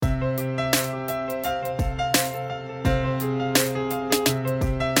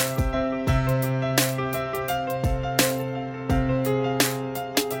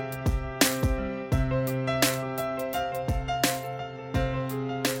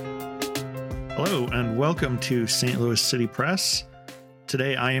Hello, and welcome to St. Louis City Press.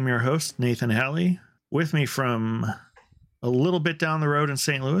 Today, I am your host, Nathan Halley. With me from a little bit down the road in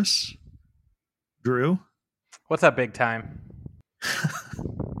St. Louis, Drew. What's up, big time?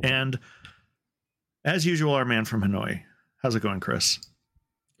 And as usual, our man from Hanoi. How's it going, Chris?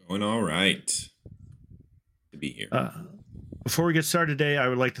 Going all right. To be here. Before we get started today, I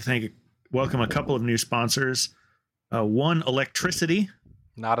would like to welcome a couple of new sponsors. One, Electricity.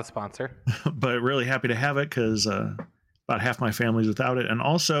 Not a sponsor. But really happy to have it because about half my family's without it. And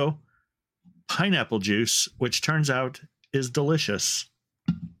also pineapple juice, which turns out is delicious.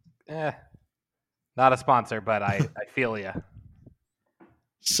 Not a sponsor, but I feel you.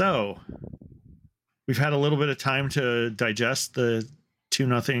 So we've had a little bit of time to digest the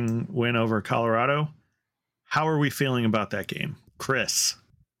 2-0 win over Colorado. How are we feeling about that game? Chris?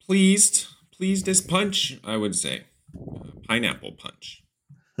 Pleased as punch, I would say. Pineapple punch.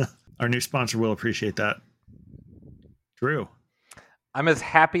 Our new sponsor will appreciate that. Drew? I'm as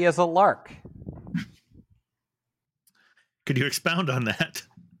happy as a lark. Could you expound on that?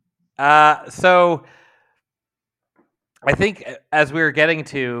 So I think as we were getting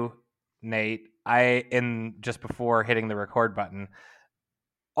to, Nate, just before hitting the record button,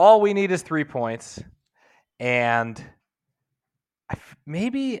 all we need is 3 points, and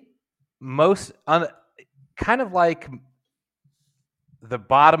maybe kind of like the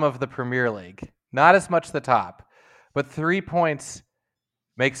bottom of the Premier League, not as much the top, but 3 points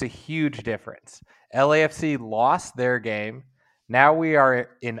makes a huge difference. LAFC lost their game. Now we are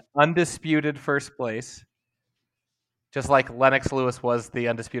in undisputed first place, just like Lennox Lewis was the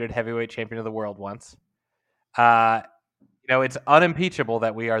undisputed heavyweight champion of the world once. It's unimpeachable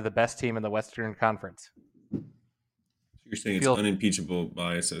that we are the best team in the Western Conference. You're saying it's unimpeachable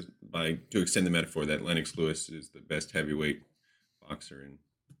by to extend the metaphor that Lennox Lewis is the best heavyweight boxer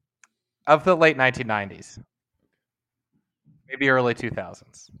of the late 1990s, maybe early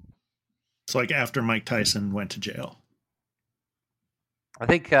 2000s. It's like after Mike Tyson went to jail. I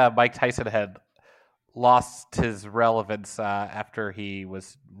think Mike Tyson had lost his relevance after he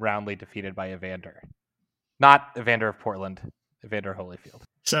was roundly defeated by Evander. Not Evander of Portland, Evander Holyfield.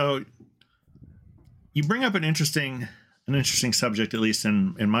 So you bring up an interesting subject, at least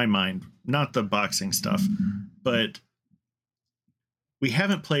in my mind, not the boxing stuff, but we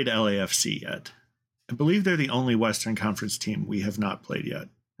haven't played LAFC yet. I believe they're the only Western Conference team we have not played yet,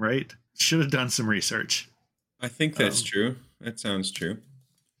 right? Should have done some research. I think that's true. That sounds true.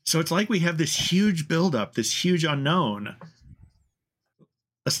 So it's like we have this huge buildup, this huge unknown.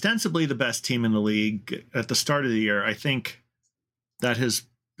 Ostensibly the best team in the league at the start of the year. I think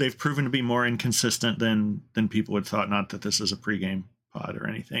they've proven to be more inconsistent than people had thought. Not that this is a pregame pod or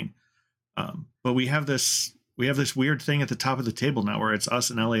anything, but we have this weird thing at the top of the table now where it's us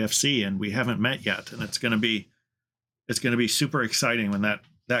and LAFC, and we haven't met yet, and it's going to be super exciting when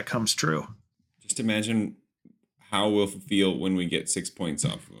that comes true. Just imagine how we'll feel when we get 6 points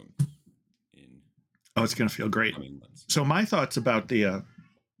off of them. It's going to feel great. So my thoughts about the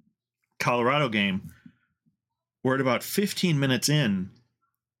Colorado game were at about 15 minutes in.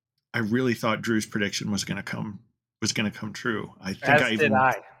 I really thought Drew's prediction was going to come true. I think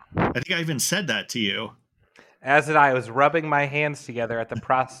I even said that to you. As did I. I was rubbing my hands together at the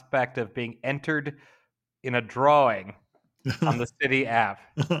prospect of being entered in a drawing on the City app.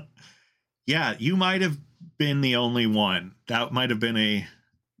 Yeah, you might have been the only one. That might have been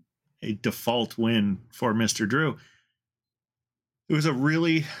a default win for Mr. Drew. It was a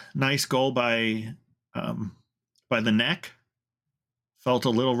really nice goal by the neck. Felt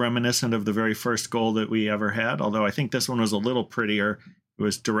a little reminiscent of the very first goal that we ever had, although I think this one was a little prettier. It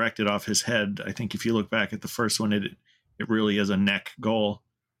was directed off his head. I think if you look back at the first one, it really is a neck goal.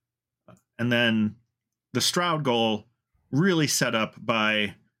 And then the Stroud goal really set up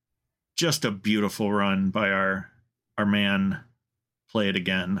by just a beautiful run by our man. Play it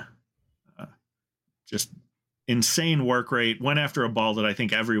again. Just insane work rate. Went after a ball that I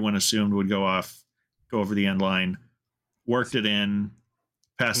think everyone assumed would go over the end line. Worked it in.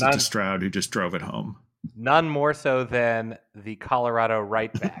 Passed it to Stroud, who just drove it home. None more so than the Colorado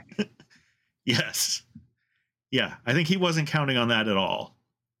right back. Yes. Yeah, I think he wasn't counting on that at all.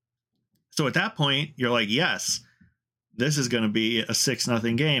 So at that point, you're like, yes, this is going to be a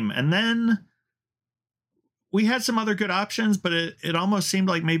 6-0 game. And then we had some other good options, but it almost seemed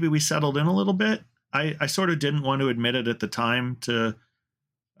like maybe we settled in a little bit. I sort of didn't want to admit it at the time to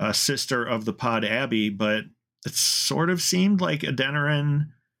a sister of the pod, Abby, but it sort of seemed like Adeniran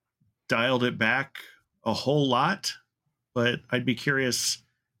dialed it back a whole lot, but I'd be curious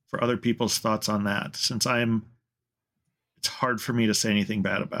for other people's thoughts on that, since it's hard for me to say anything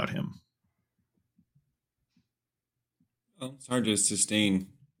bad about him. Well, it's hard to sustain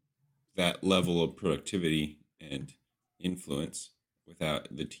that level of productivity and influence without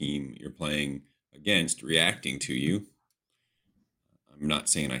the team you're playing against reacting to you. I'm not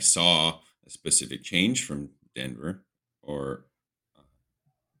saying I saw a specific change from Denver or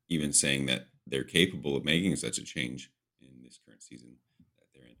even saying that they're capable of making such a change in this current season that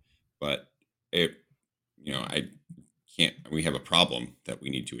they're in. But we have a problem that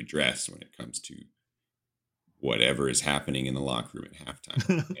we need to address when it comes to whatever is happening in the locker room at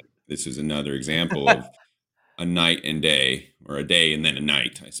halftime. This is another example of a night and day, or a day and then a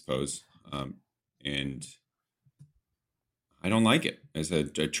night, I suppose. And I don't like it as a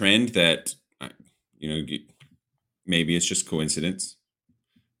trend that, maybe it's just coincidence.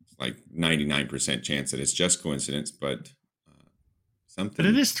 It's like 99% chance that it's just coincidence, but something. But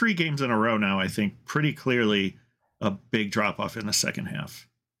it is 3 games in a row now, I think, pretty clearly a big drop-off in the second half.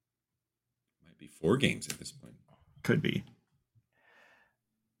 Might be 4 games at this point. Could be.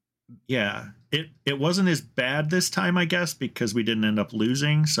 Yeah, it wasn't as bad this time, I guess, because we didn't end up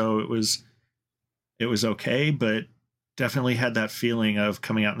losing, so it was okay, but definitely had that feeling of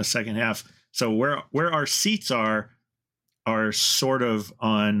coming out in the second half. So where our seats are sort of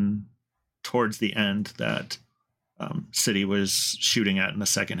on towards the end that City was shooting at in the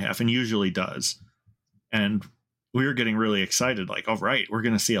second half, and usually does. And we were getting really excited, like, all right, we're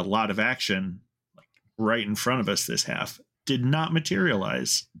going to see a lot of action like right in front of us this half. Did not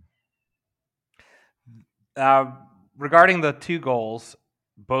materialize. Regarding the 2 goals,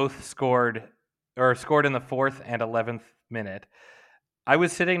 both scored in the 4th and 11th minute. I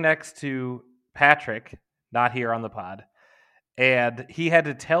was sitting next to Patrick, not here on the pod, and he had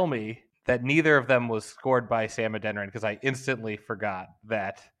to tell me that neither of them was scored by Sam Adeniran because I instantly forgot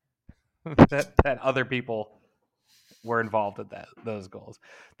that that other people were involved in those goals.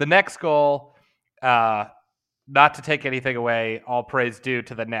 The next goal, not to take anything away, all praise due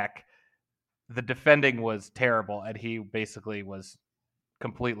to the neck. The defending was terrible, and he basically was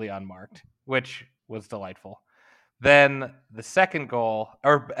completely unmarked, which was delightful. Then the second goal,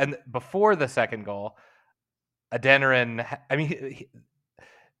 and before the second goal, Adeniran,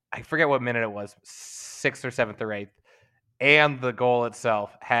 I forget what minute it was, 6th or 7th or 8th, and the goal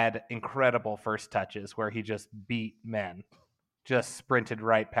itself had incredible first touches where he just beat men, just sprinted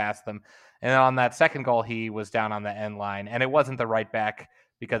right past them. And on that second goal, he was down on the end line, and it wasn't the right back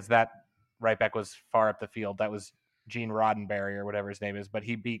because that right back was far up the field. That was Gene Roddenberry or whatever his name is, but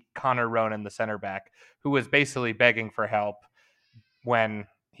he beat Connor Ronan, the center back, who was basically begging for help when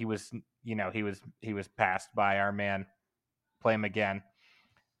he was passed by our man. Play him again.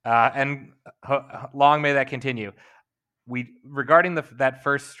 And long may that continue. Regarding that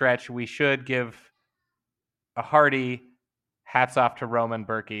first stretch, we should give a hearty hats off to Roman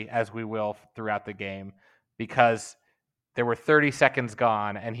Berkey, as we will throughout the game, because there were 30 seconds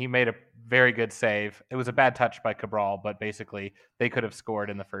gone, and he made a very good save. It was a bad touch by Cabral, but basically they could have scored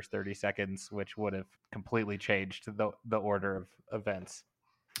in the first 30 seconds, which would have completely changed the order of events.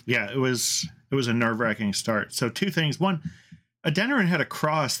 Yeah, it was a nerve-wracking start. So 2 things. One, Adeniran had a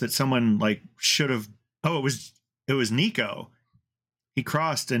cross that someone should have. Oh, it was Nico. He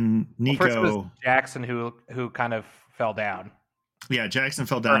crossed, and Nico. First it was Jackson who kind of fell down. Yeah, Jackson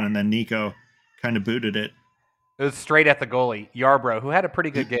fell down, and then Nico kind of booted it. It was straight at the goalie, Yarbrough, who had a pretty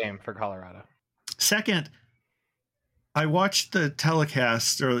good game for Colorado. Second, I watched the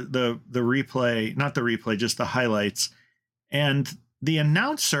telecast or the replay, not the replay, just the highlights, and the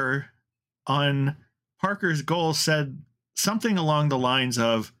announcer on Parker's goal said something along the lines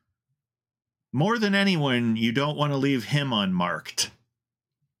of, "More than anyone, you don't want to leave him unmarked,"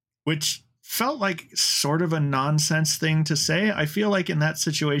 which felt like sort of a nonsense thing to say. I feel like in that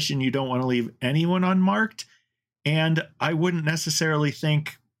situation, you don't want to leave anyone unmarked. And I wouldn't necessarily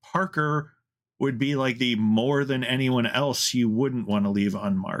think Parker would be like the more than anyone else you wouldn't want to leave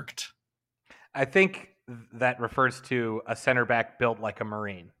unmarked. I think that refers to a center back built like a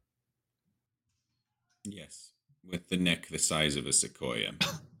Marine. Yes, with the neck the size of a sequoia.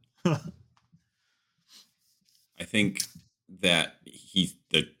 I think that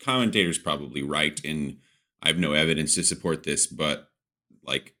the commentator's probably right, and I have no evidence to support this, but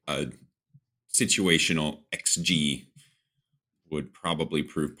like a situational XG would probably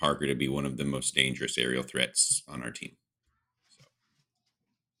prove Parker to be one of the most dangerous aerial threats on our team. So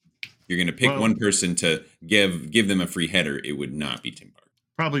you're going to pick one person to give them a free header, it would not be Tim Parker.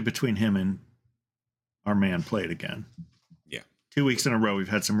 Probably between him and our man Played again. Yeah. 2 weeks in a row, we've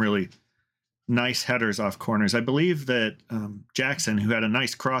had some really nice headers off corners. I believe that Jackson, who had a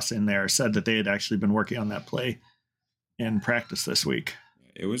nice cross in there, said that they had actually been working on that play in practice this week.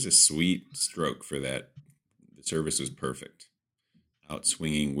 It was a sweet stroke for the The service was perfect. Out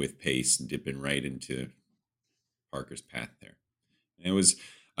swinging with pace, dipping right into Parker's path there. And it was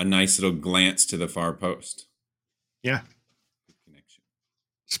a nice little glance to the far post. Yeah. Good connection.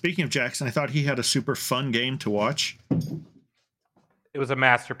 Speaking of Jackson, I thought he had a super fun game to watch. It was a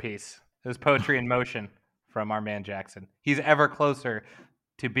masterpiece. It was poetry in motion from our man Jackson. He's ever closer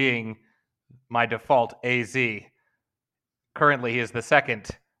to being my default AZ. Currently, he is the second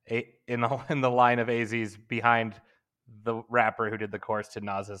in the line of AZs behind the rapper who did the chorus to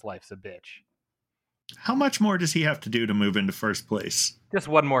Nas's "Life's a Bitch." How much more does he have to do to move into first place? Just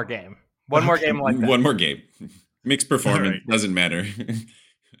one more game. One more game like that. One more game. Mixed performance. Right. Doesn't matter.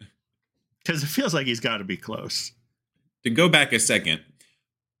 Because it feels like he's got to be close. To go back a second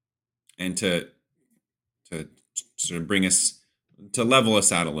and to sort of bring us, to level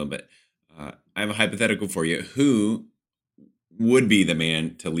us out a little bit, I have a hypothetical for you. Who would be the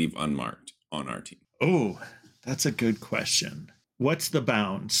man to leave unmarked on our team? Oh, that's a good question. What's the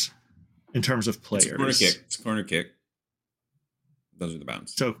bounds in terms of players? It's a corner kick. Those are the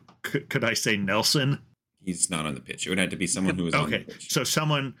bounds. So could I say Nelson? He's not on the pitch. It would have to be someone who was on the Okay, pitch. so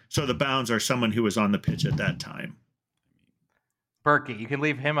the bounds are someone who was on the pitch at that time. Berkey, you can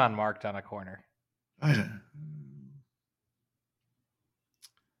leave him unmarked on a corner.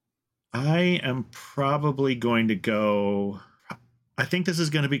 I am probably going to go. I think this is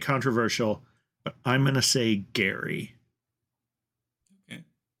going to be controversial, but I'm going to say Gary. Okay.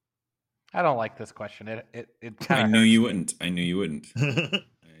 I don't like this question. It I kind of knew you wouldn't. I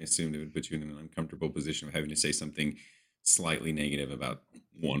assumed it would put you in an uncomfortable position of having to say something slightly negative about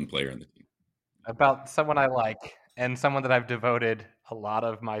one player on the team. about someone I like and someone that I've devoted a lot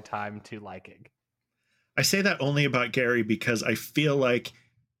of my time to liking. I say that only about Gary because I feel like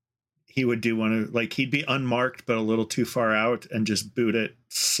he would do one of, like, he'd be unmarked but a little too far out and just boot it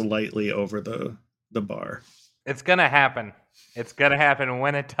slightly over the bar. It's gonna happen. It's gonna happen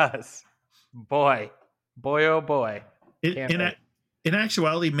when it does. Boy, oh boy. In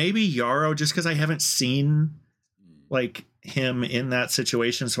actuality, maybe Yarrow, just because I haven't seen like him in that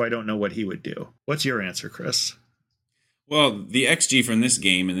situation, so I don't know what he would do. What's your answer, Chris? Well, the XG from this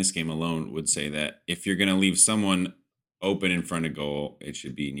game and this game alone would say that if you're going to leave someone open in front of goal, it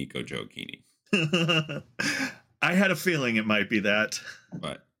should be Nico Gioacchini. I had a feeling it might be that.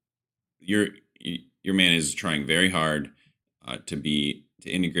 But your man is trying very hard to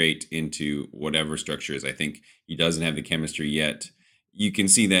integrate into whatever structure is. I think he doesn't have the chemistry yet. You can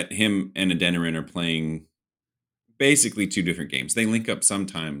see that him and Adeniran are playing basically two different games. They link up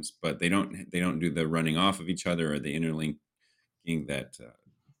sometimes, but they don't do the running off of each other or the interlinking that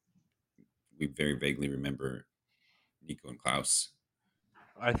we very vaguely remember Nico and Klaus.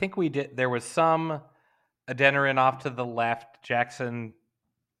 I think we did. There was some Adeniran off to the left, Jackson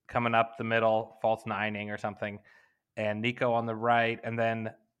coming up the middle, false nining or something, and Nico on the right. And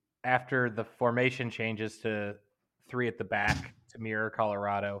then after the formation changes to 3 at the back to mirror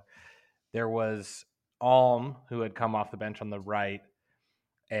Colorado, there was Alm, who had come off the bench on the right,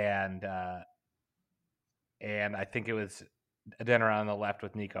 and I think it was Adeniran on the left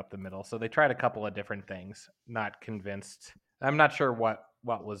with Nico up the middle. So they tried a couple of different things. Not convinced. I'm not sure what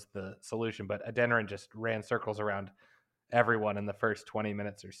was the solution, but Adeniran just ran circles around everyone in the first 20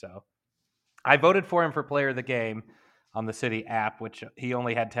 minutes or so. I voted for him for player of the game on the City app, which he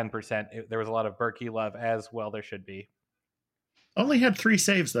only had 10%. There was a lot of Berkey love, as well there should be. Only had 3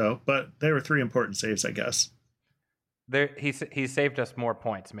 saves, though, but they were 3 important saves, I guess. He saved us more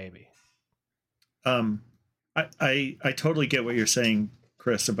points, maybe. I totally get what you're saying,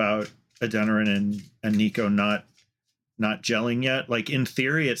 Chris, about Adeniran and Nico not gelling yet. Like, in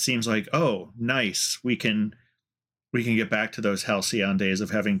theory, it seems like, oh, nice, we can get back to those halcyon days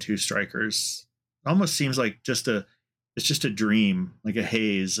of having 2 strikers. Almost seems like it's just a dream, like a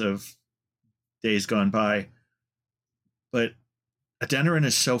haze of days gone by. But Adeniran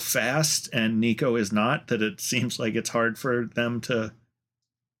is so fast and Nico is not, that it seems like it's hard for them to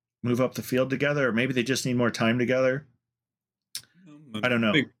move up the field together, or maybe they just need more time together. I don't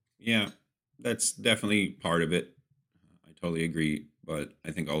know. Yeah, that's definitely part of it. I totally agree, but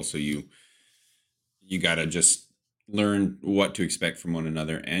I think also you got to just learn what to expect from one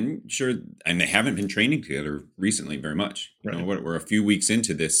another. And they haven't been training together recently very much. You know, we're a few weeks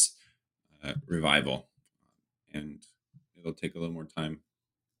into this revival, and it'll take a little more time.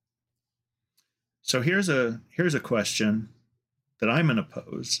 So here's a question that I'm going to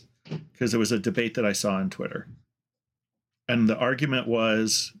pose, because it was a debate that I saw on Twitter. And the argument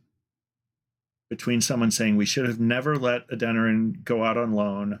was between someone saying we should have never let Adeniran go out on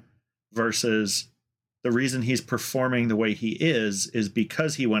loan versus the reason he's performing the way he is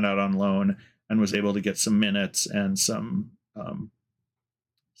because he went out on loan, and was able to get some minutes and some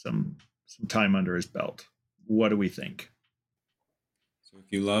time under his belt. What do we think? So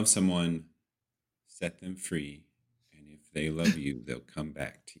if you love someone, set them free, and if they love you, they'll come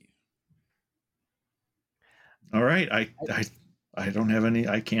back to you. All right, I don't have any.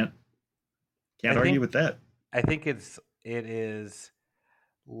 I can't argue with that. I think it is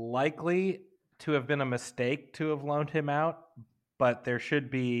likely to have been a mistake to have loaned him out, but there should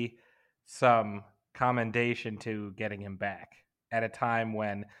be some commendation to getting him back at a time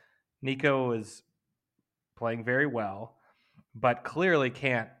when Nico is playing very well, but clearly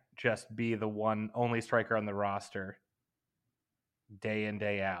can't just be the only striker on the roster day in,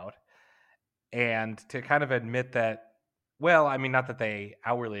 day out. And to kind of admit that, well, I mean, not that they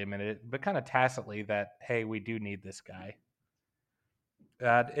outwardly admitted it, but kind of tacitly that, hey, we do need this guy.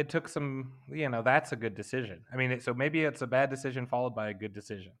 It took some, that's a good decision. I mean, so maybe it's a bad decision followed by a good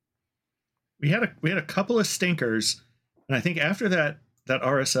decision. We had a couple of stinkers, and I think after that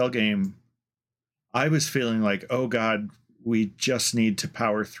RSL game, I was feeling like, oh God, we just need to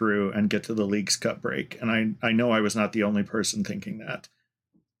power through and get to the Leagues Cup break. And I know I was not the only person thinking that.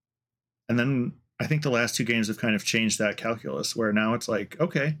 And then I think the last two games have kind of changed that calculus, where now it's like,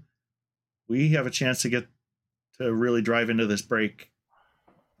 okay, we have a chance to really drive into this break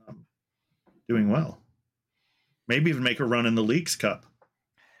doing well. Maybe even make a run in the Leagues Cup.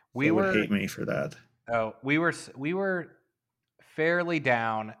 They would hate me for that. Oh, we were fairly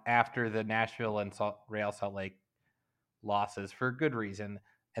down after the Nashville and Real Salt Lake losses for good reason,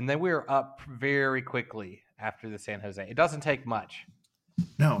 and then we were up very quickly after the San Jose. It doesn't take much.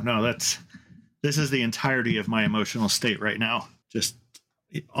 No, this is the entirety of my emotional state right now. Just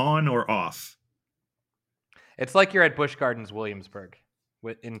on or off. It's like you're at Busch Gardens, Williamsburg,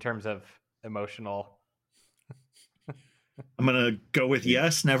 in terms of emotional. I'm gonna go with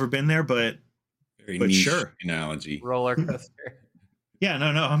yes. Never been there, but niche sure. Analogy. Roller coaster. Yeah,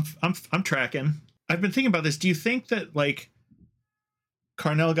 no. I'm tracking. I've been thinking about this. Do you think that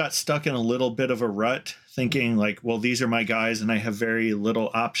Carnell got stuck in a little bit of a rut, thinking well, these are my guys, and I have very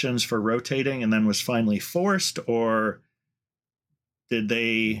little options for rotating, and then was finally forced, or did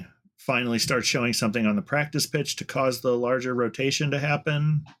they finally start showing something on the practice pitch to cause the larger rotation to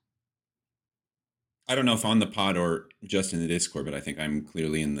happen? I don't know if on the pod or just in the Discord, but I think I'm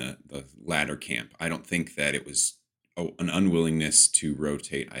clearly in the latter camp. I don't think that it was an unwillingness to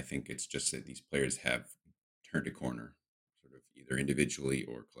rotate. I think it's just that these players have turned a corner, sort of either individually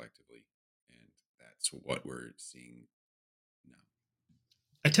or collectively. And that's what we're seeing now.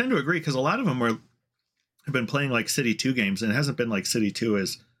 I tend to agree, because a lot of them have been playing City 2 games, and it hasn't been like City 2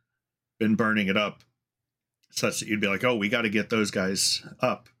 has been burning it up such that you'd be like, oh, we got to get those guys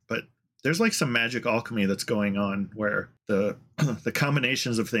up. But there's some magic alchemy that's going on where the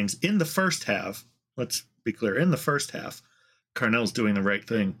combinations of things in the first half, let's be clear, in the first half, Carnell's doing the right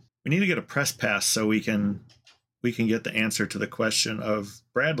thing. We need to get a press pass so we can get the answer to the question of,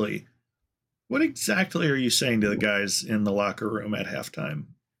 Bradley, what exactly are you saying to the guys in the locker room at halftime?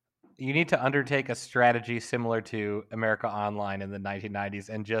 You need to undertake a strategy similar to America Online in the 1990s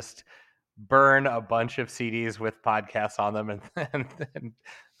and just burn a bunch of CDs with podcasts on them and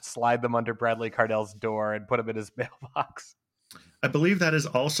slide them under Bradley Cardell's door and put them in his mailbox. I believe that is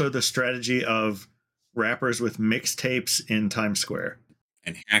also the strategy of rappers with mixtapes in Times Square.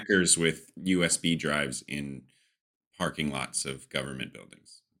 And hackers with USB drives in parking lots of government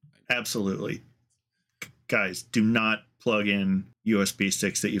buildings. Absolutely. Guys, do not plug in USB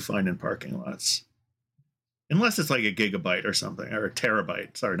sticks that you find in parking lots. Unless it's a gigabyte or something, or a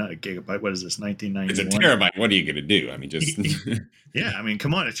terabyte. Sorry, not a gigabyte. What is this, 1991? It's a terabyte. What are you going to do? I mean, just... Yeah, I mean,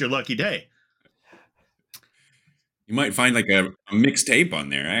 come on. It's your lucky day. You might find a mixtape on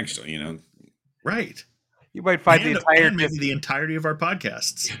there, actually, Right. You might find the entirety of our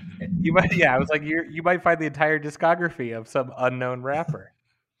podcasts. You might, yeah. I was like, you might find the entire discography of some unknown rapper.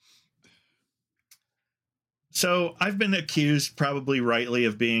 So I've been accused, probably rightly,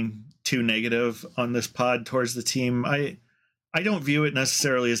 of being too negative on this pod towards the team. I don't view it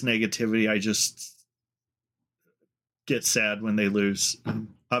necessarily as negativity. I just get sad when they lose.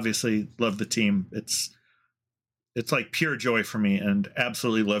 Obviously, love the team. It's pure joy for me, and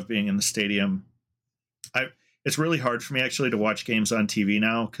absolutely love being in the stadium. It's really hard for me actually to watch games on TV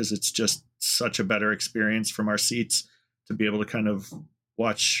now, because it's just such a better experience from our seats to be able to kind of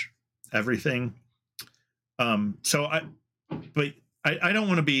watch everything. So I don't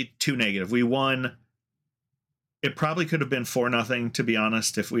want to be too negative. We won. It probably could have been 4-0, to be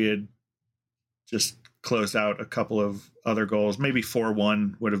honest, if we had just closed out a couple of other goals. Maybe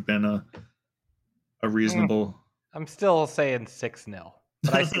 4-1 would have been a reasonable. I'm still saying 6-0,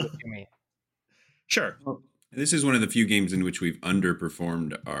 but I see what you mean. Sure. This is one of the few games in which we've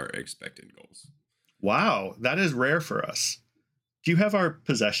underperformed our expected goals. Wow, that is rare for us. Do you have our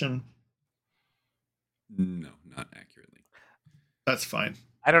possession? No, not accurately. That's fine.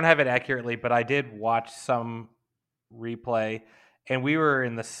 I don't have it accurately, but I did watch some replay, and we were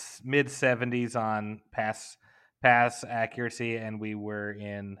in the mid 70s on pass accuracy, and we were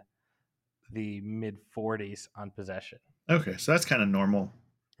in the mid 40s on possession. Okay, so that's kind of normal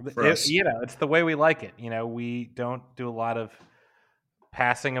for us. It's the way we like it. We don't do a lot of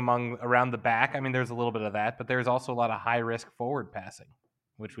passing around the back. I mean, there's a little bit of that, but there's also a lot of high risk forward passing,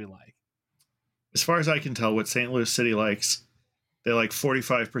 which we like. As far as I can tell, what St. Louis City likes, they like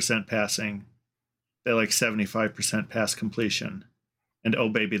 45% passing. They like 75% pass completion. And oh,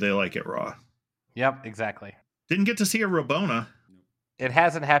 baby, they like it raw. Yep, exactly. Didn't get to see a Rabona. It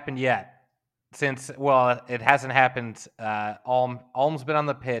hasn't happened yet. It hasn't happened. Ulm's been on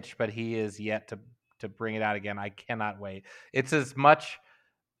the pitch, but he is yet to bring it out again. I cannot wait. It's as much.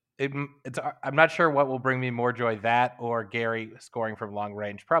 I'm not sure what will bring me more joy, that or Gary scoring from long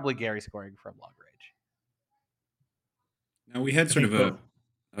range. Probably Gary scoring from long range. Now, we had sort of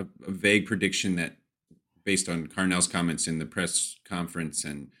a vague prediction that, based on Carnell's comments in the press conference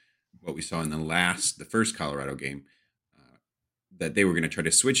and what we saw in the first Colorado game, that they were going to try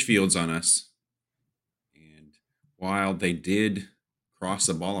to switch fields on us. And while they did cross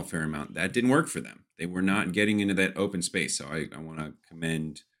the ball a fair amount, that didn't work for them. They were not getting into that open space. So I want to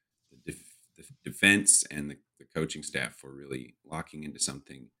commend the defense and the coaching staff for really locking into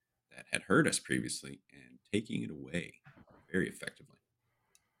something that had hurt us previously and taking it away very effectively.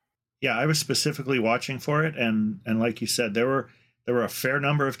 Yeah, I was specifically watching for it, and like you said, there were a fair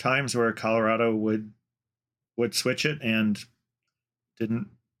number of times where Colorado would switch it and didn't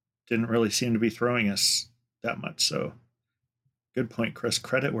really seem to be throwing us that much. So good point, Chris.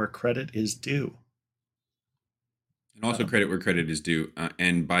 Credit where credit is due. And also credit where credit is due.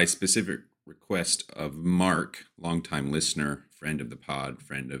 And by specific request of Mark, longtime listener, friend of the pod,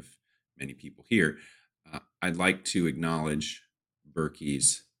 friend of many people here, I'd like to acknowledge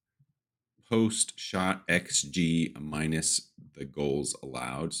Berkey's post-shot XG minus the goals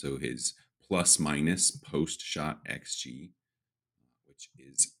allowed. So his plus minus post-shot XG, which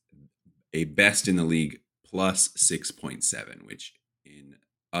is a best in the league, plus 6.7, which in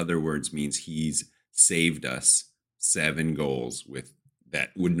other words means he's saved us 7 goals with that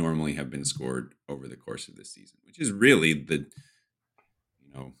would normally have been scored over the course of this season, which is really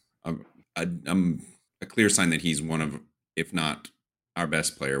a clear sign that he's one of, if not our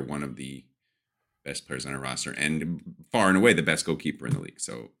best player, one of the best players on our roster, and far and away the best goalkeeper in the league.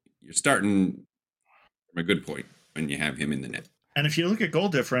 So you're starting from a good point when you have him in the net. And if you look at goal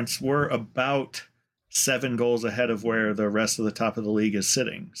difference, we're about 7 goals ahead of where the rest of the top of the league is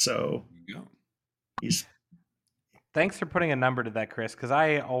sitting. So There you go. He's. Thanks for putting a number to that, Chris, because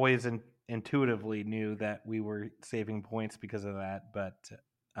I always intuitively knew that we were saving points because of that. But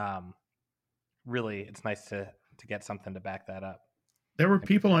really, it's nice to get something to back that up. There were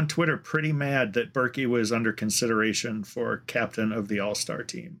people on Twitter pretty mad that Berkey was under consideration for captain of the All-Star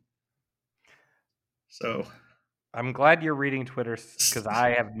team. So I'm glad you're reading Twitter, because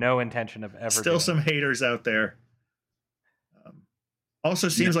I have no intention of ever. Still some haters out there. Also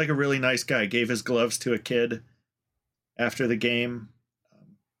seems like a really nice guy. Gave his gloves to a kid after the game.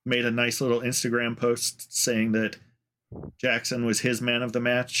 Made a nice little Instagram post saying that Jackson was his man of the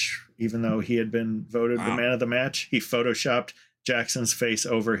match, even though he had been voted the man of the match. He photoshopped Jackson's face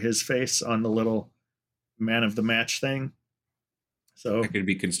over his face on the little man of the match thing. So that could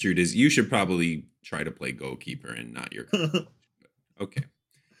be construed as you should probably try to play goalkeeper and not your coach. Okay.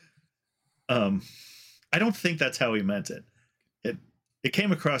 I don't think that's how he meant it. It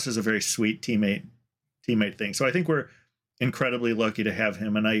came across as a very sweet teammate thing. So I think we're incredibly lucky to have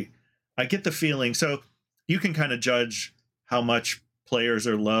him. And I get the feeling, so you can kind of judge how much players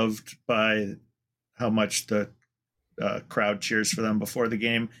are loved by how much the crowd cheers for them before the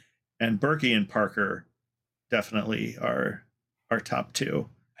game. And Berkey and Parker definitely are top 2.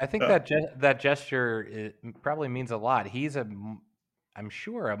 I think that gesture probably means a lot. He's I'm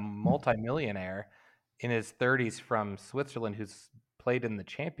sure, a multimillionaire in his 30s from Switzerland who's played in the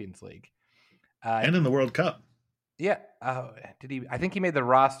Champions League. And in the World Cup. Yeah. Did he? I think he made the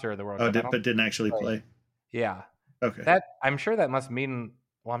roster of the World Cup. But didn't actually play. Yeah. Okay. I'm sure that must mean,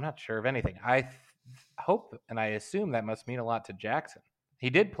 well, I'm not sure of anything. I hope and I assume that must mean a lot to Jackson. He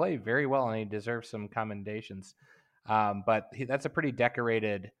did play very well and he deserves some commendations. But that's a pretty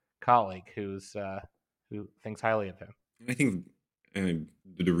decorated colleague who thinks highly of him. I think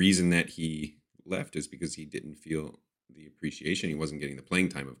the reason that he left is because he didn't feel the appreciation. He wasn't getting the playing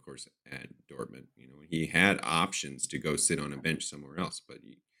time, of course, at Dortmund. He had options to go sit on a bench somewhere else, but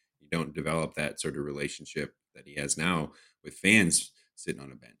you don't develop that sort of relationship that he has now with fans sitting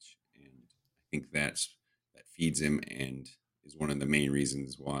on a bench. And I think that feeds him and is one of the main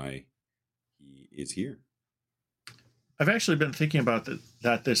reasons why he is here. I've actually been thinking about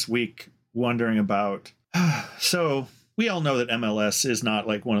that this week, wondering about. So we all know that MLS is not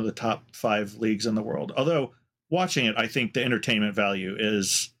like one of the top 5 leagues in the world. Although watching it, I think the entertainment value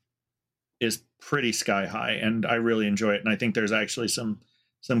is pretty sky high, and I really enjoy it. And I think there's actually some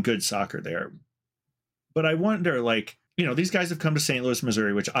good soccer there. But I wonder, like, these guys have come to St. Louis,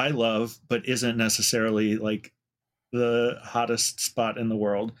 Missouri, which I love, but isn't necessarily like the hottest spot in the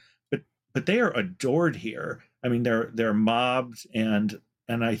world. But they are adored here. I mean, they're mobbed and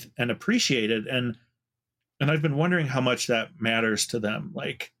appreciated, and I've been wondering how much that matters to them.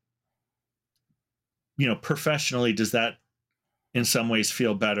 Like, professionally, does that in some ways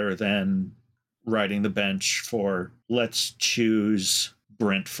feel better than riding the bench for, let's choose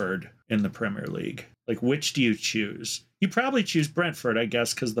Brentford in the Premier League? Like, which do you choose? You probably choose Brentford, I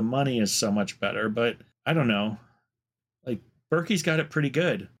guess, because the money is so much better. But I don't know. Like, Berkey's got it pretty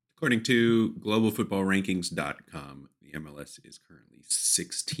good. According to globalfootballrankings.com, the MLS is currently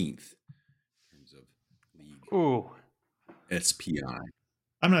 16th in terms of league SPI.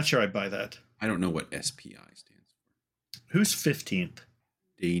 I'm not sure I buy that. I don't know what SPI stands for. Who's 15th?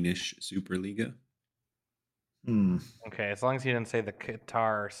 Danish Superliga. Okay, as long as you didn't say the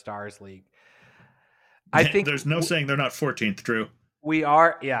Qatar Stars League. I think there's no saying they're not 14th, Drew. We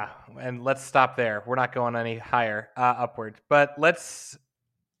are, yeah, and let's stop there. We're not going any higher, upward. But let's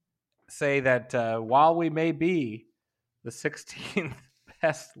say that while we may be the 16th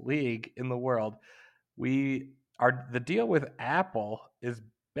best league in the world, the deal with Apple is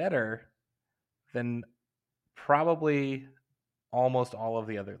better than probably almost all of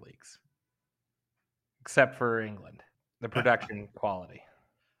the other leagues, except for England, the production quality.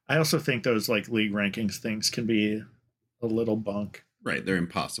 I also think those like league rankings things can be a little bunk. Right, they're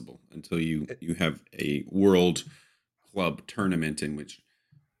impossible until you have a world club tournament in which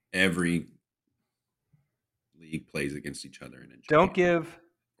every league plays against each other. Don't give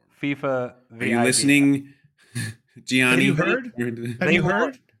FIFA the idea. Are you listening, Gianni? Have you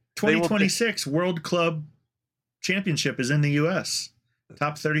heard? 2026 World Club Championship is in the U.S.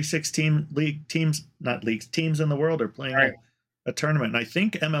 Top 36 teams in the world are playing a tournament. And I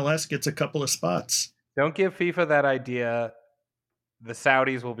think MLS gets a couple of spots. Don't give FIFA that idea. The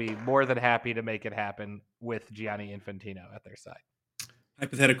Saudis will be more than happy to make it happen with Gianni Infantino at their side.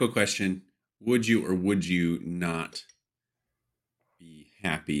 Hypothetical question. Would you or would you not be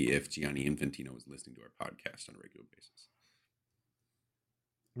happy if Gianni Infantino was listening to our podcast on a regular basis?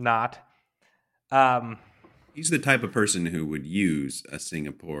 Not. He's the type of person who would use a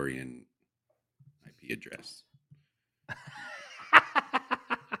Singaporean IP address.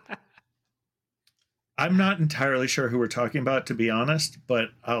 I'm not entirely sure who we're talking about, to be honest, but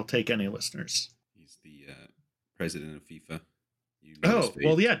I'll take any listeners. He's the president of FIFA.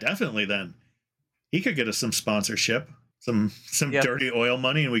 Well, yeah, definitely then. He could get us some sponsorship, some dirty oil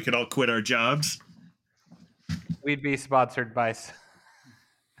money, and we could all quit our jobs. We'd be sponsored by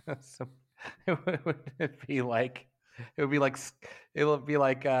some. It would be like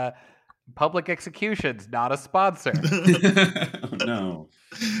Public Executions, not a sponsor. Oh no.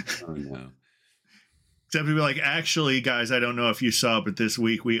 Except to be like, actually, guys, I don't know if you saw, but this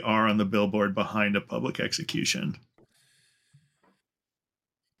week we are on the billboard behind a public execution.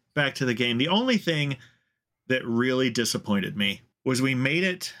 Back to the game. The only thing that really disappointed me was we made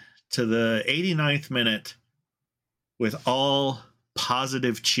it to the 89th minute with all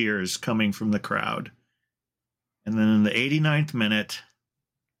positive cheers coming from the crowd. And then in the 89th minute,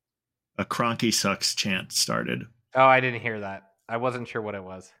 a Kroenke sucks chant started. Oh, I didn't hear that. I wasn't sure what it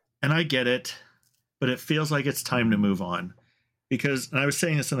was. And I get it, but it feels like it's time to move on. Because, and I was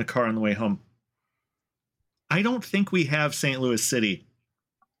saying this in the car on the way home, I don't think we have St. Louis City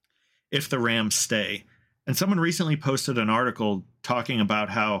if the Rams stay. And someone recently posted an article talking about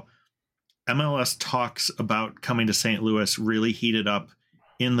how MLS talks about coming to St. Louis really heated up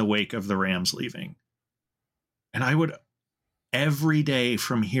in the wake of the Rams leaving. And I would, every day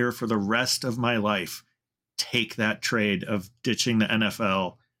from here for the rest of my life, take that trade of ditching the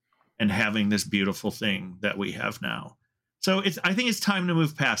NFL and having this beautiful thing that we have now. So I think it's time to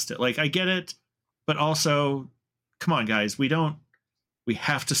move past it. Like, I get it, but also, come on, guys, we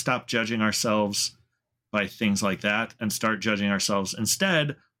have to stop judging ourselves by things like that and start judging ourselves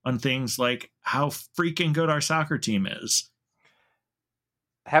instead on things like how freaking good our soccer team is.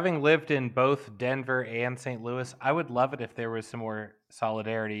 having lived in both Denver and St. Louis, I would love it if there was some more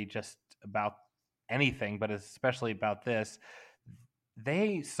solidarity just about anything, but especially about this.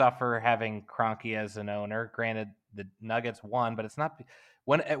 They suffer having Kroenke as an owner. Granted, the Nuggets won, but it's not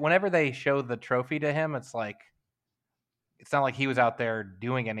whenever they show the trophy to him, it's not like he was out there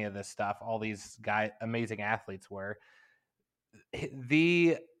doing any of this stuff. All these amazing athletes were.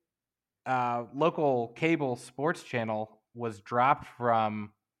 The local cable sports channel was dropped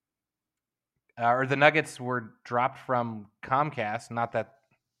from, or the Nuggets were dropped from Comcast. Not that,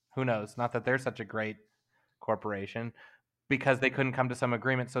 who knows? Not that they're such a great corporation, because they couldn't come to some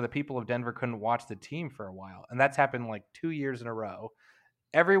agreement. So the people of Denver couldn't watch the team for a while, and that's happened like 2 years in a row.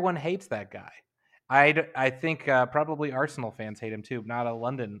 Everyone hates that guy. I think probably Arsenal fans hate him too. Not a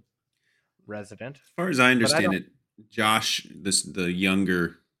London resident. As far as I understand it, Josh, the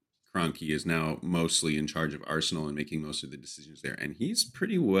younger Kroenke, is now mostly in charge of Arsenal and making most of the decisions there, and he's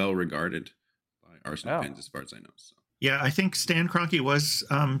pretty well regarded by Arsenal fans, as far as I know. So. Yeah, I think Stan Kroenke was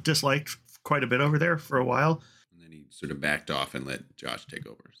disliked quite a bit over there for a while. And then he sort of backed off and let Josh take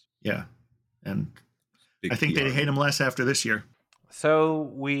over. Yeah, and I think they hate him less after this year. So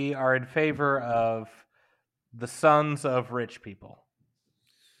we are in favor of the sons of rich people,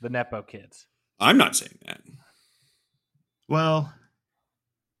 the Nepo kids. I'm not saying that. Well,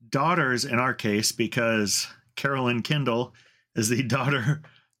 daughters in our case, because Carolyn Kindle is the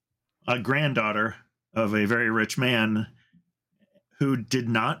a granddaughter of a very rich man who did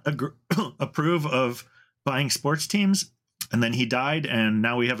not approve of buying sports teams. And then he died, and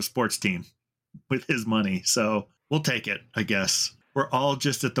now we have a sports team with his money. So we'll take it, I guess. We're all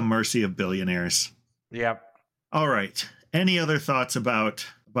just at the mercy of billionaires. Yep. All right. Any other thoughts about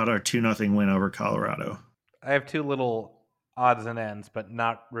our 2-0 win over Colorado? I have two little odds and ends, but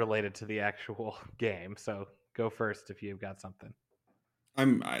not related to the actual game. So go first if you've got something.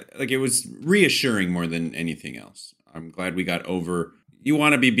 It was reassuring more than anything else. I'm glad we got over. You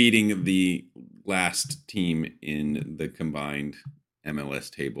want to be beating the last team in the combined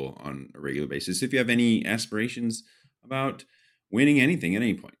MLS table on a regular basis if you have any aspirations about winning anything at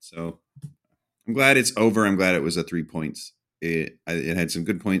any point. So I'm glad it's over. I'm glad it was a 3 points. It had some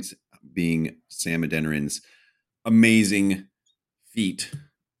good points, being Sam Adeniran's amazing feat,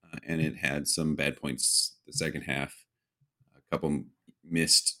 and it had some bad points the second half. A couple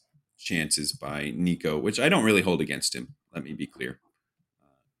missed chances by Nico, which I don't really hold against him. Let me be clear.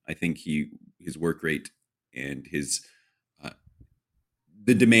 I think his work rate and his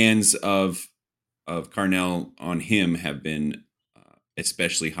the demands of Carnell on him have been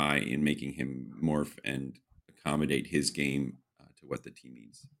especially high in making him morph and accommodate his game to what the team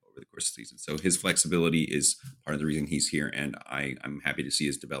needs over the course of the season. So his flexibility is part of the reason he's here, and I'm happy to see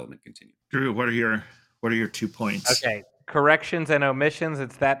his development continue. Drew, what are your 2 points? Okay, corrections and omissions.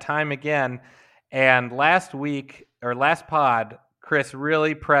 It's that time again. And last pod, Chris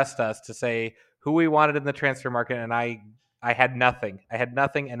really pressed us to say who we wanted in the transfer market, and I had nothing.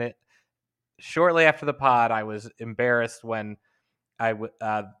 And it shortly after the pod, I was embarrassed when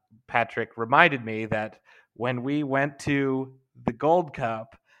Patrick reminded me that when we went to the Gold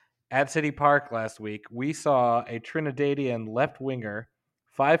Cup at City Park last week, we saw a Trinidadian left winger,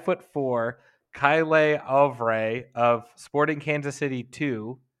 5'4", Kyle Alvare of Sporting Kansas City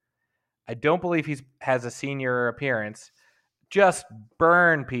 2. I don't believe he has a senior appearance. Just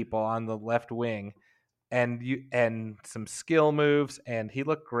burn people on the left wing, and some skill moves, and he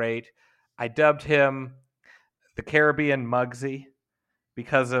looked great. I dubbed him the Caribbean Muggsy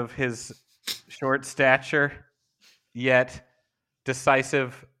because of his short stature, yet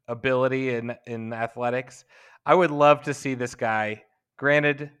decisive ability in athletics. I would love to see this guy.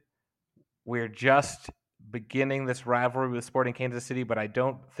 Granted, we're just beginning this rivalry with Sporting Kansas City, but I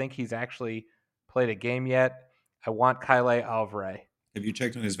don't think he's actually played a game yet. I want Kyle Alvare. Have you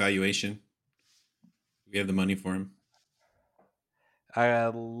checked on his valuation? Do we have the money for him?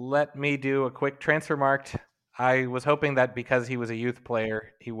 Let me do a quick transfer marked. I was hoping that because he was a youth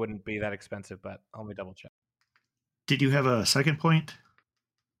player, he wouldn't be that expensive, but let me double check. Did you have a second point?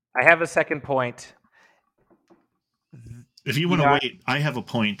 I have a second point. If you want to wait, I have a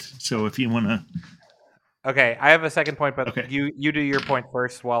point. So if you want to. Okay, I have a second point, but okay. You do your point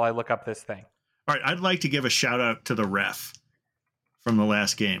first while I look up this thing. All right, I'd like to give a shout out to the ref from the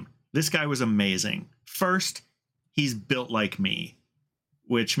last game. This guy was amazing. First, he's built like me,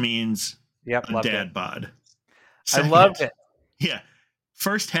 which means a dad bod. Second, I loved it. Yeah.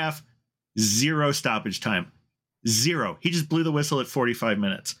 First half, 0 stoppage time. 0. He just blew the whistle at 45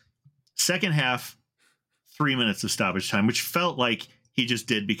 minutes. Second half, 3 minutes of stoppage time, which felt like he just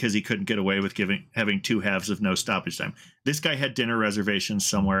did because he couldn't get away with having 2 halves of no stoppage time. This guy had dinner reservations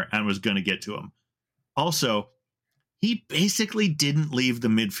somewhere and was going to get to him. Also, he basically didn't leave the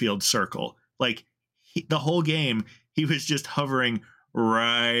midfield circle. Like the whole game, he was just hovering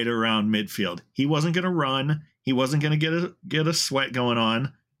right around midfield. He wasn't going to run. He wasn't going to get a sweat going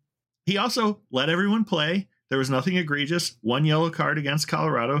on. He also let everyone play. There was nothing egregious. 1 yellow card against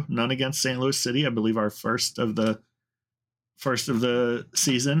Colorado, none against St. Louis City. I believe our first of the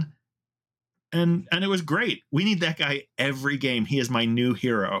season. And it was great. We need that guy every game. He is my new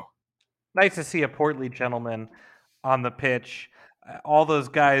hero. Nice to see a portly gentleman on the pitch. All those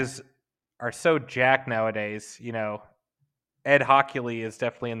guys are so jacked nowadays. You know, Ed Hockley is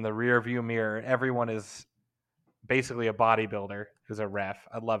definitely in the rear view mirror. Everyone is basically a bodybuilder who's a ref.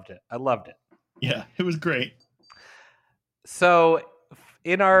 I loved it. Yeah, it was great. So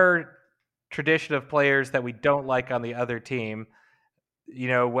in our tradition of players that we don't like on the other team, you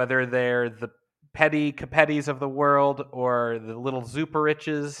know, whether they're the petty Capettis of the world or the little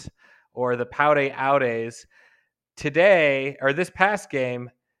Zupariches or the Paude Audes, today, or this past game,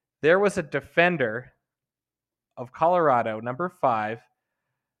 there was a defender of Colorado, number 5.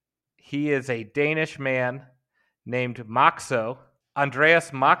 He is a Danish man named Moxo,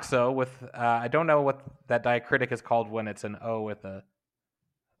 Andreas Moxo, with I don't know what that diacritic is called when it's an O with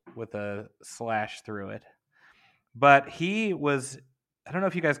a slash through it. But he was, I don't know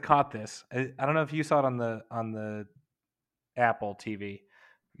if you guys caught this. I don't know if you saw it on the Apple TV,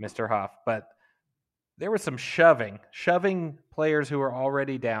 Mr. Huff, but there was some shoving players who were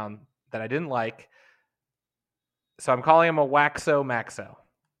already down that I didn't like. So I'm calling him a Waxo Maxo.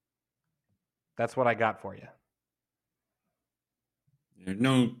 That's what I got for you. There's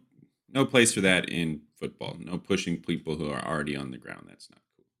no place for that in football. No pushing people who are already on the ground. That's not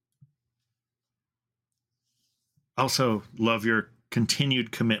cool. Also, love your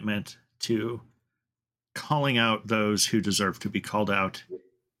continued commitment to calling out those who deserve to be called out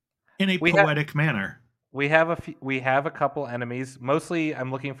in a poetic manner. We have a couple enemies. Mostly,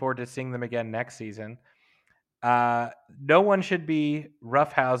 I'm looking forward to seeing them again next season. No one should be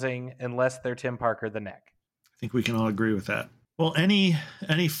roughhousing unless they're Tim Parker the neck. I think we can all agree with that. Well, any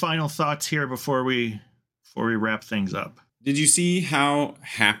final thoughts here before we wrap things up? Did you see how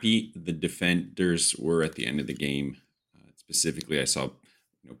happy the defenders were at the end of the game? Specifically, I saw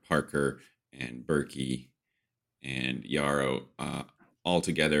Parker and Berkey and Yarrow all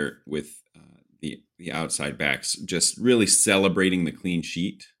together with the outside backs, just really celebrating the clean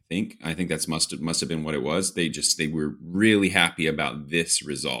sheet. I think that's must have been what it was. They were really happy about this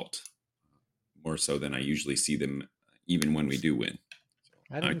result, more so than I usually see them, even when we do win.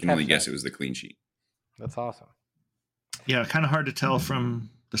 So I can only guess it was the clean sheet. That's awesome. Yeah, kind of hard to tell from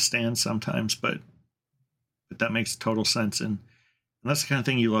the stand sometimes, but that makes total sense, and that's the kind of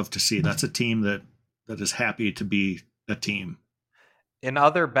thing you love to see. That's a team that is happy to be a team. In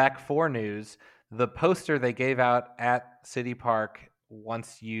other back 4 news, the poster they gave out at City Park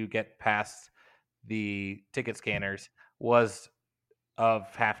once you get past the ticket scanners was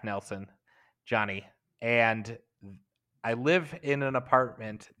of Half Nelson, Johnny. And I live in an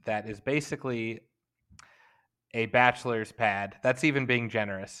apartment that is basically a bachelor's pad. That's even being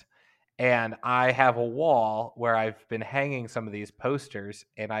generous. And I have a wall where I've been hanging some of these posters,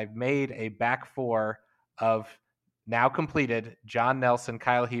 and I've made a back 4 of now completed John Nelson,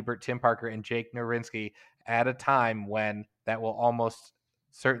 Kyle Hebert, Tim Parker, and Jake Nowinski at a time when that will almost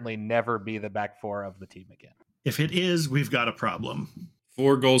certainly never be the back 4 of the team again. If it is, we've got a problem.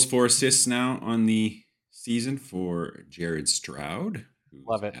 4 goals, 4 assists now on the season for Jared Stroud, who's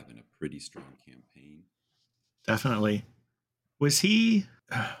Love it. having a pretty strong campaign. Definitely. Was he...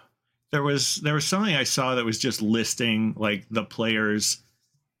 There was something I saw that was just listing like the players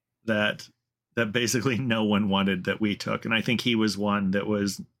that basically no one wanted that we took, and I think he was one that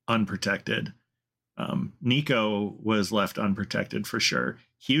was unprotected. Nico was left unprotected for sure.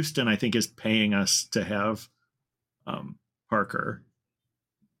 Houston, I think, is paying us to have Parker,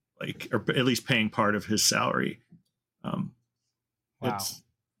 or at least paying part of his salary. Wow.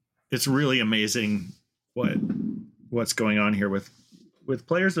 It's really amazing what's going on here with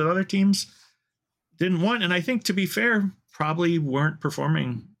players that other teams didn't want, and I think, to be fair, probably weren't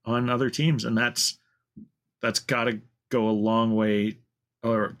performing on other teams, and that's got to go a long way,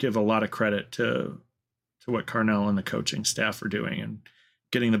 or give a lot of credit to what Carnell and the coaching staff are doing, and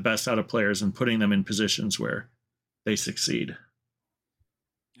getting the best out of players and putting them in positions where they succeed.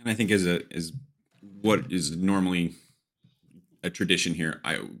 And I think as what is normally a tradition here,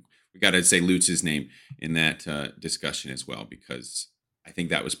 we got to say Lutz's name in that discussion as well, because I think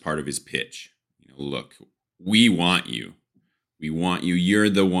that was part of his pitch. Look, we want you. We want you. You're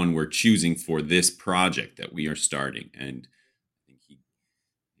the one we're choosing for this project that we are starting. And I think he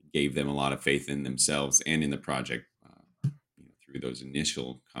gave them a lot of faith in themselves and in the project through those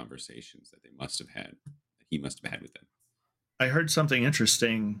initial conversations that they must have had, that he must have had with them. I heard something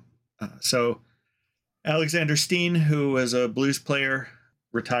interesting. So Alexander Steen, who was a blues player,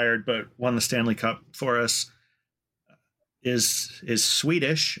 retired but won the Stanley Cup for us, is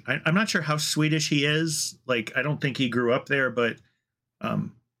Swedish. I'm not sure how Swedish he is. Like, I don't think he grew up there, but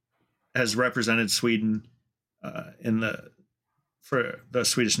has represented Sweden for the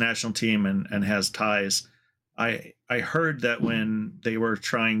Swedish national team and has ties. I heard that when they were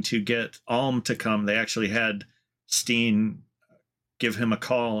trying to get Alm to come, they actually had Steen give him a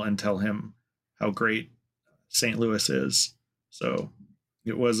call and tell him how great St. Louis is. So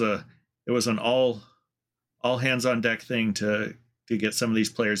it was an all hands on deck thing to get some of these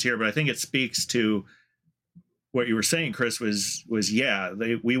players here. But I think it speaks to what you were saying, Chris, was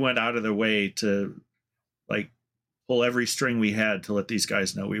we went out of their way to like pull every string we had to let these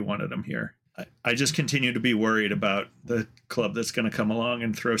guys know we wanted them here. I just continue to be worried about the club that's going to come along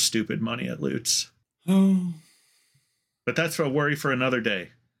and throw stupid money at Lutz. Oh. But that's a worry for another day.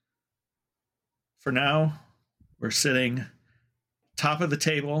 For now, we're sitting top of the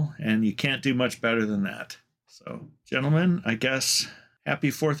table, and you can't do much better than that. So, gentlemen, I guess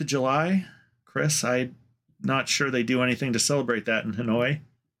happy 4th of July. Chris, I'm not sure they do anything to celebrate that in Hanoi.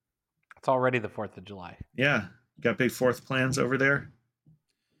 It's already the 4th of July. Yeah. Got big 4th plans over there?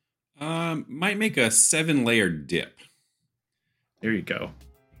 Might make a 7-layer dip. There you go.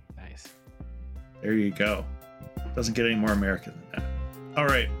 Nice. There you go. Doesn't get any more American than that. All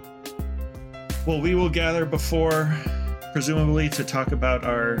right. Well, we will gather before, presumably, to talk about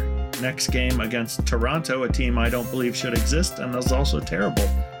our next game against Toronto, a team I don't believe should exist and is also terrible.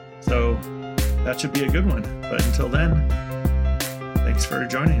 So that should be a good one. But until then, thanks for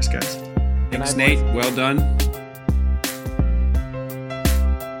joining us, guys. Thanks, Nate. Well done.